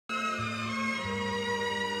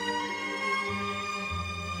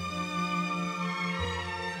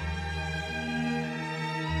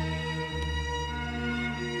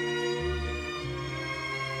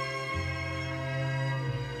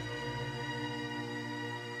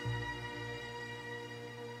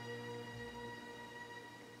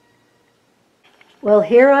Well,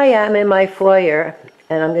 here I am in my foyer,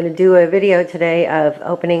 and I'm going to do a video today of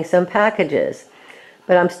opening some packages.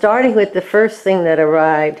 But I'm starting with the first thing that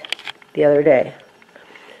arrived the other day.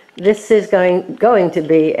 This is going to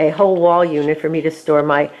be a whole wall unit for me to store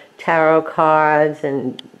my tarot cards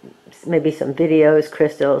and maybe some videos,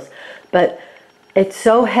 crystals. But it's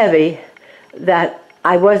so heavy that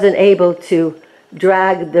I wasn't able to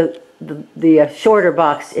drag the shorter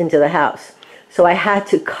box into the house. So I had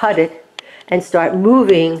to cut it and start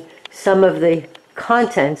moving some of the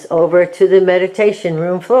contents over to the meditation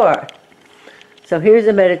room floor. So here's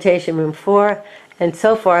the meditation room floor, and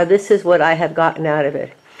so far this is what I have gotten out of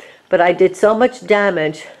it. But I did so much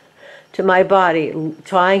damage to my body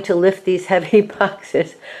trying to lift these heavy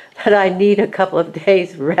boxes that I need a couple of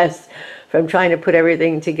days rest from trying to put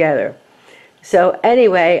everything together. So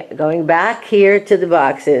anyway, going back here to the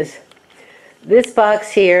boxes, this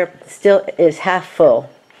box here still is half full.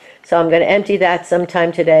 So I'm going to empty that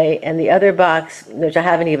sometime today, and the other box, which I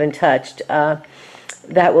haven't even touched,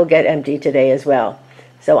 that will get emptied today as well.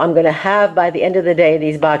 So I'm going to have, by the end of the day,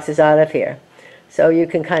 these boxes out of here. So you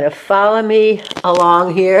can kind of follow me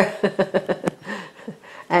along here.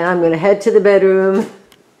 And I'm going to head to the bedroom.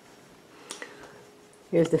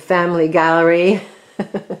 Here's the family gallery.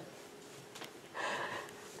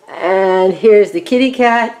 And here's the kitty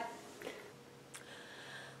cat.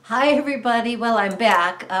 Hi everybody, well I'm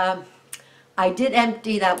back. I did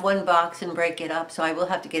empty that one box and break it up, so I will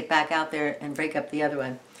have to get back out there and break up the other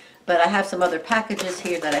one. But I have some other packages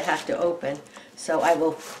here that I have to open, so I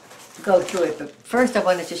will go through it. But first I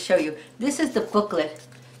wanted to show you, this is the booklet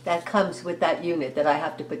that comes with that unit that I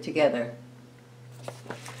have to put together.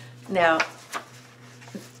 Now,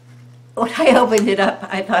 when I opened it up,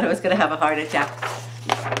 I thought I was going to have a heart attack.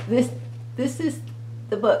 This is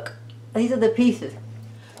the book. These are the pieces.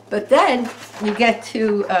 But then you get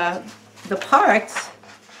to the parts,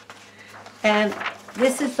 and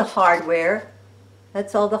this is the hardware.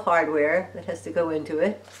 That's all the hardware that has to go into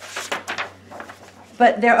it.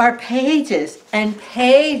 But there are pages and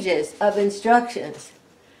pages of instructions.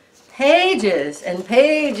 Pages and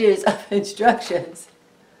pages of instructions.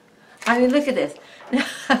 I mean, look at this.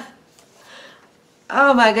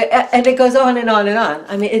 Oh my God, and it goes on and on and on.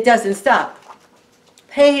 I mean, it doesn't stop.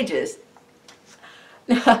 Pages.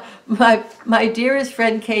 My dearest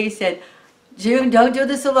friend Kay said, June, don't do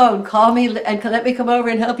this alone. Call me and let me come over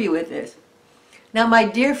and help you with this. Now, my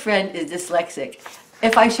dear friend is dyslexic.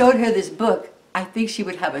 If I showed her this book, I think she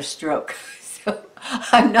would have a stroke. So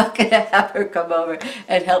I'm not going to have her come over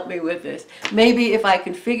and help me with this. Maybe if I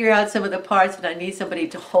can figure out some of the parts and I need somebody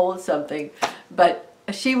to hold something, but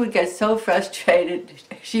she would get so frustrated,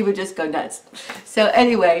 she would just go nuts. So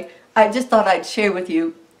anyway, I just thought I'd share with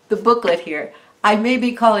you the booklet here. I may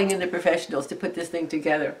be calling in the professionals to put this thing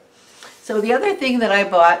together. So the other thing that I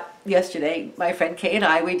bought yesterday, my friend Kay and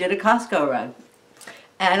I, we did a Costco run.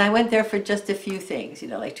 And I went there for just a few things, you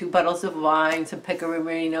know, like 2 bottles of wine, some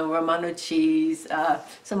pecorino romano cheese,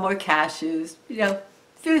 some more cashews, you know,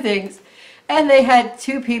 a few things. And they had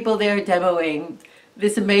 2 people there demoing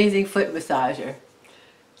this amazing foot massager.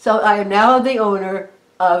 So I am now the owner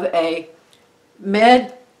of a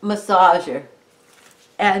med massager.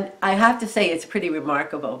 And I have to say it's pretty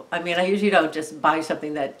remarkable. I mean, I usually don't just buy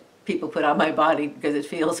something that people put on my body because it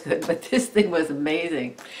feels good, but this thing was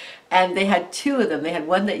amazing. And they had 2 of them. They had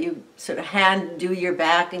one that you sort of hand do your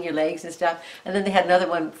back and your legs and stuff, and then they had another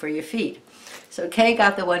one for your feet. So Kay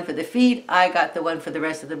got the one for the feet, I got the one for the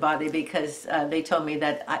rest of the body because they told me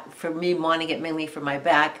that for me wanting it mainly for my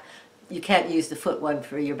back, you can't use the foot one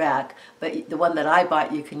for your back, but the one that I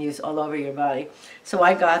bought you can use all over your body. So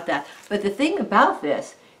I got that. But the thing about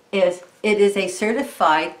this is it is a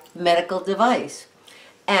certified medical device,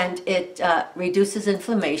 and it reduces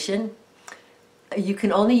inflammation. You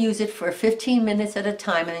can only use it for 15 minutes at a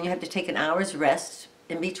time, and then you have to take an hour's rest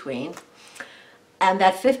in between. And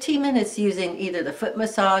that 15 minutes using either the foot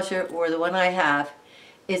massager or the one I have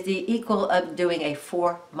is the equal of doing a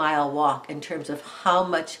 4-mile walk in terms of how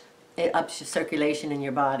much it ups your circulation in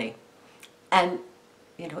your body. And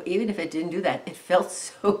you know, even if it didn't do that, it felt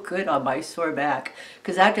so good on my sore back.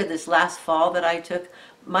 Because after this last fall that I took,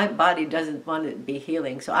 my body doesn't want to be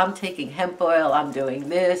healing. So I'm taking hemp oil, I'm doing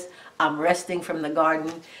this, I'm resting from the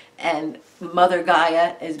garden, and Mother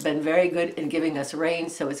Gaia has been very good in giving us rain,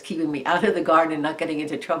 so it's keeping me out of the garden and not getting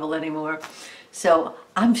into trouble anymore. So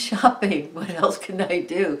I'm shopping. What else can I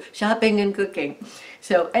do? Shopping and cooking.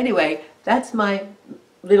 So anyway, that's my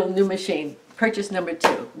little new machine, purchase number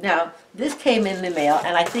 2. Now, this came in the mail,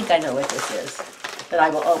 and I think I know what this is, but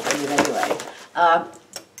I will open it anyway.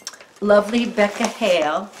 Lovely Becca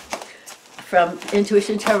Hale from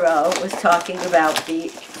Intuition Tarot was talking about the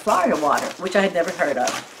Florida water, which I had never heard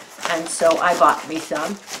of. And so I bought me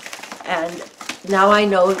some, and now I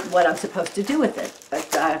know what I'm supposed to do with it.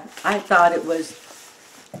 But I thought it was,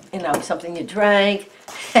 you know, something you drank,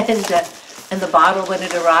 and the bottle when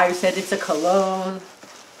it arrived said it's a cologne.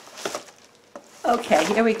 Okay,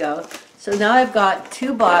 here we go. So now I've got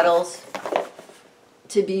 2 bottles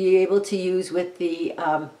to be able to use with the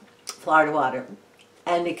Florida water.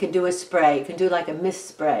 And it can do a spray. It can do like a mist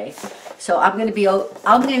spray. So I'm going to be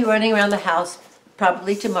running around the house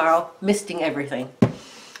probably tomorrow, misting everything.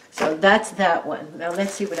 So that's that one. Now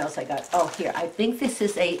let's see what else I got. Oh, here. I think this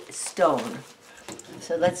is a stone.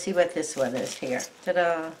 So let's see what this one is here.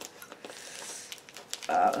 Ta-da!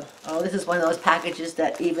 Oh, this is one of those packages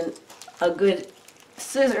that even a good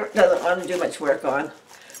scissor doesn't want to do much work on.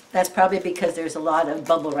 That's probably because there's a lot of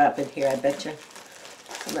bubble wrap in here, I bet you.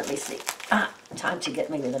 Let me see. Time to get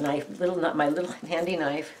maybe the knife, my little handy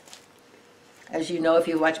knife. As you know, if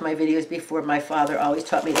you watch my videos before, my father always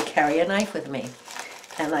taught me to carry a knife with me.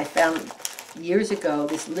 And I found years ago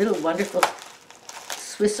this little wonderful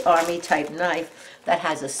Swiss Army type knife that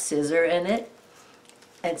has a scissor in it.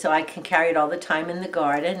 And so I can carry it all the time in the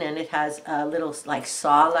garden, and it has a little like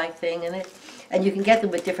saw-like thing in it. And you can get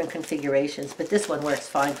them with different configurations, but this one works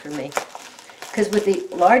fine for me. Because with the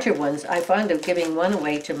larger ones, I found of giving one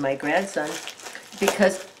away to my grandson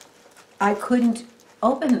because I couldn't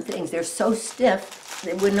open things. They're so stiff,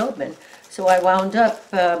 they wouldn't open. So I wound up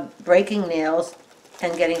breaking nails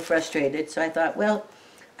and getting frustrated. So I thought, well,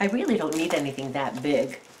 I really don't need anything that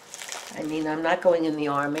big. I mean, I'm not going in the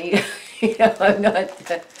army. You know,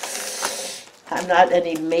 I'm not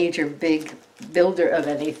any major big builder of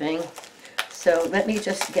anything. So let me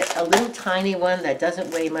just get a little tiny one that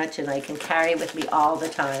doesn't weigh much and I can carry with me all the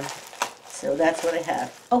time. So that's what I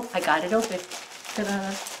have. Oh, I got it open.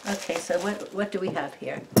 Ta-da. Okay, so what do we have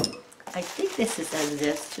here? I think this is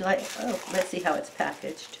this. Oh, let's see how it's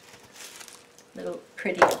packaged. Little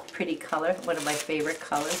pretty color. One of my favorite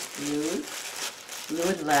colors, blue. Blue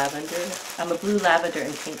and lavender. I'm a blue, lavender,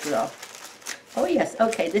 and pink girl. Oh yes,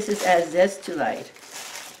 okay, this is azeztulite.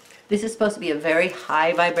 This is supposed to be a very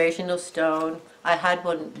high vibrational stone. I had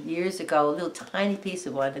one years ago, a little tiny piece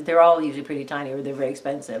of one. They're all usually pretty tiny or they're very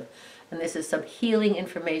expensive. And this is some healing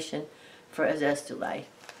information for azeztulite.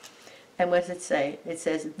 And what does it say? It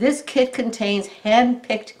says, this kit contains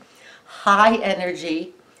hand-picked high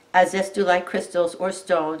energy azeztulite crystals or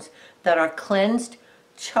stones that are cleansed,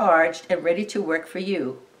 charged, and ready to work for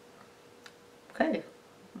you. Okay.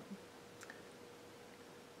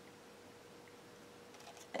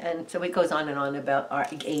 And so it goes on and on about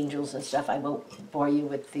archangels and stuff. I won't bore you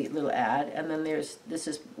with the little ad. And then this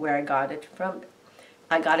is where I got it from.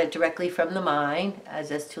 I got it directly from the mine,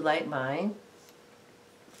 azeztulite mine.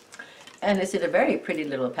 And it's in a very pretty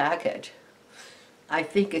little package. I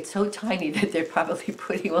think it's so tiny that they're probably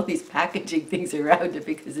putting all these packaging things around it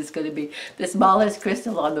because it's going to be the smallest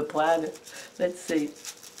crystal on the planet. Let's see.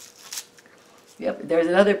 Yep, there's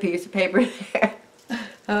another piece of paper there.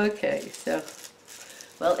 Okay, so...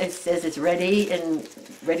 Well, it says it's ready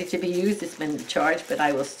to be used. It's been charged, but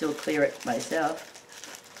I will still clear it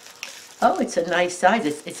myself. Oh, it's a nice size.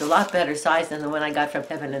 It's a lot better size than the one I got from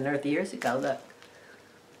Heaven and Earth years ago. Look.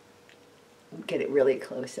 Get it really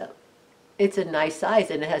close up. It's a nice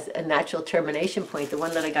size, and it has a natural termination point. The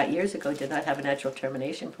one that I got years ago did not have a natural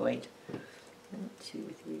termination point. 1,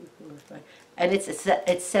 2, 3, 4, 5. And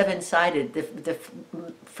it's seven-sided. The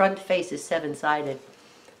front face is seven-sided.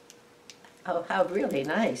 Oh, how really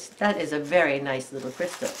nice. That is a very nice little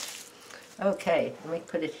crystal. Okay, let me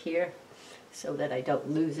put it here so that I don't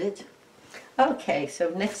lose it. Okay, so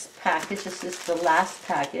next package. This is the last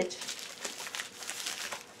package.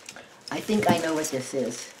 I think I know what this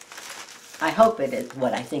is. I hope it is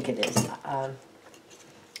what I think it is.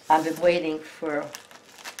 I've been waiting for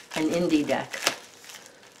an indie deck.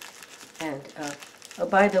 And, oh,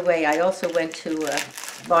 by the way, I also went to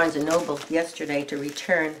Barnes & Noble yesterday to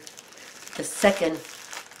return the second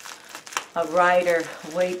Rider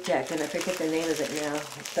Waite deck, and I forget the name of it now,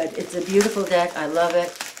 but it's a beautiful deck. I love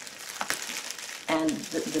it. And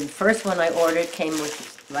the first one I ordered came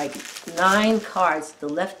with like 9 cards. The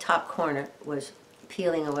left top corner was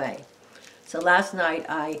peeling away. So last night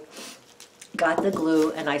I got the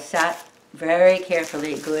glue and I sat very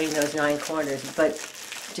carefully gluing those 9 corners, but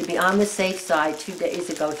to be on the safe side, 3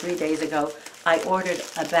 days ago, I ordered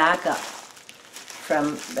a backup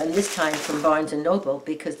and this time from Barnes & Noble,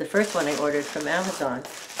 because the first one I ordered from Amazon.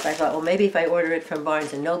 So I thought, well, maybe if I order it from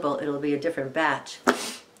Barnes & Noble, it'll be a different batch.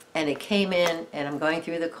 And it came in, and I'm going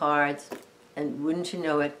through the cards, and wouldn't you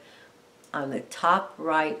know it, on the top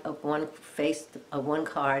right of one face of one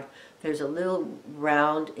card, there's a little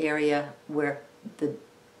round area where the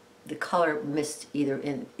color missed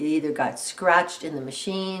it either got scratched in the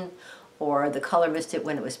machine or the color missed it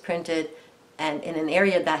when it was printed. And in an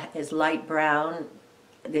area that is light brown,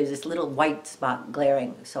 there's this little white spot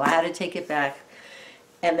glaring. So I had to take it back.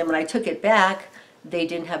 And then when I took it back, they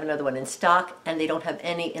didn't have another one in stock, and they don't have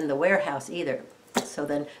any in the warehouse either. So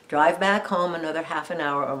then drive back home another half an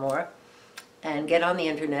hour or more and get on the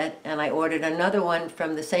internet, and I ordered another one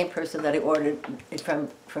from the same person that I ordered it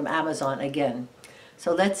from Amazon again.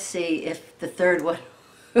 So let's see if the third one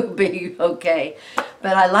will be okay.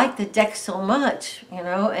 But I like the deck so much, you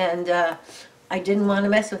know, and I didn't want to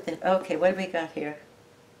mess with it. Okay, what do we got here?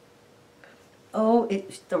 Oh,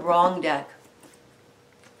 it's the wrong deck.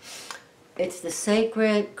 It's the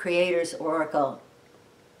Sacred Creators Oracle.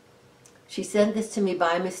 She sent this to me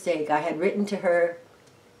by mistake. I had written to her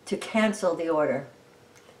to cancel the order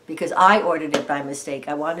because I ordered it by mistake.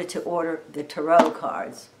 I wanted to order the tarot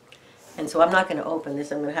cards. And so I'm not going to open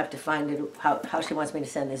this. I'm going to have to find it how she wants me to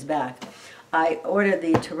send this back. I ordered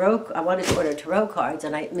the tarot. I wanted to order tarot cards,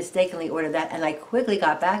 and I mistakenly ordered that, and I quickly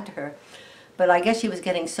got back to her. But I guess she was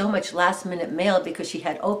getting so much last-minute mail because she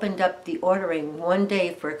had opened up the ordering one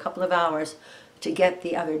day for a couple of hours to get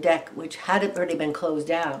the other deck, which had already been closed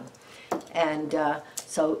down. And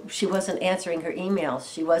so she wasn't answering her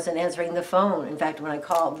emails. She wasn't answering the phone. In fact, when I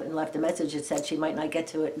called and left a message, it said she might not get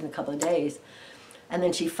to it in a couple of days. And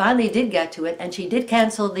then she finally did get to it, and she did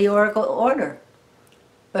cancel the Oracle order.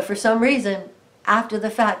 But for some reason, after the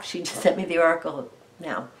fact, she just sent me the Oracle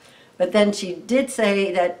now. But then she did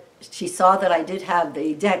say that she saw that I did have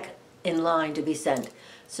the deck in line to be sent.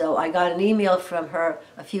 So I got an email from her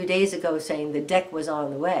a few days ago saying the deck was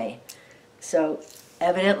on the way. So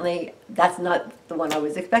evidently, that's not the one I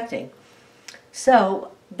was expecting.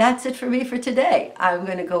 So that's it for me for today. I'm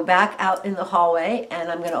going to go back out in the hallway, and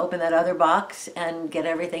I'm going to open that other box and get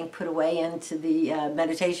everything put away into the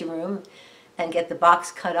meditation room and get the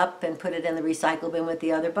box cut up and put it in the recycle bin with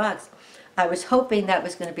the other box. I was hoping that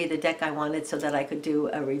was going to be the deck I wanted so that I could do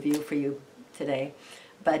a review for you today.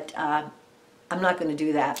 But I'm not going to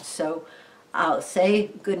do that. So I'll say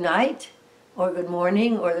good night or good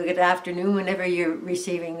morning or good afternoon whenever you're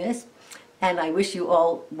receiving this. And I wish you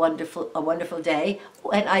all a wonderful day.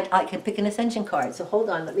 And I can pick an Ascension card. So hold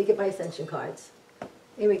on, let me get my Ascension cards.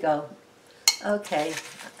 Here we go. Okay,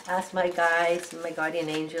 ask my guides, my guardian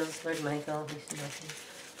angels, Lord Michael,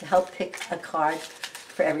 to help pick a card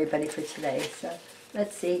for everybody for today. So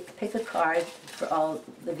let's see, pick a card for all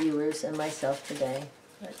the viewers and myself today.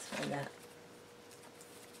 Let's find out.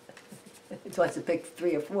 It wants to pick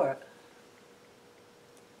 3 or 4.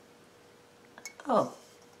 Oh,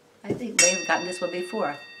 I think they've gotten this one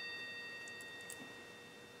before.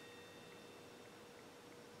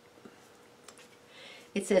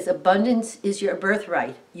 It says, abundance is your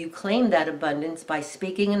birthright. You claim that abundance by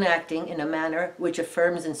speaking and acting in a manner which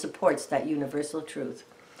affirms and supports that universal truth.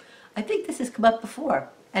 I think this has come up before.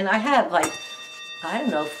 And I have, like, I don't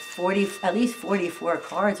know, at least 44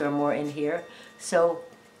 cards or more in here. So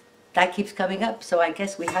that keeps coming up. So I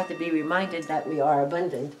guess we have to be reminded that we are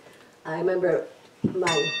abundant. I remember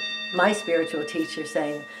my spiritual teacher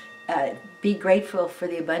saying, be grateful for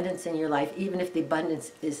the abundance in your life, even if the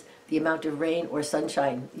abundance is the amount of rain or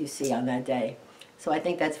sunshine you see on that day. So I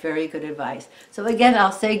think that's very good advice. So again,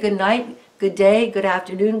 I'll say good night, good day, good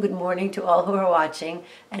afternoon, good morning to all who are watching,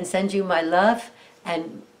 and send you my love,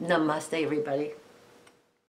 and namaste, everybody.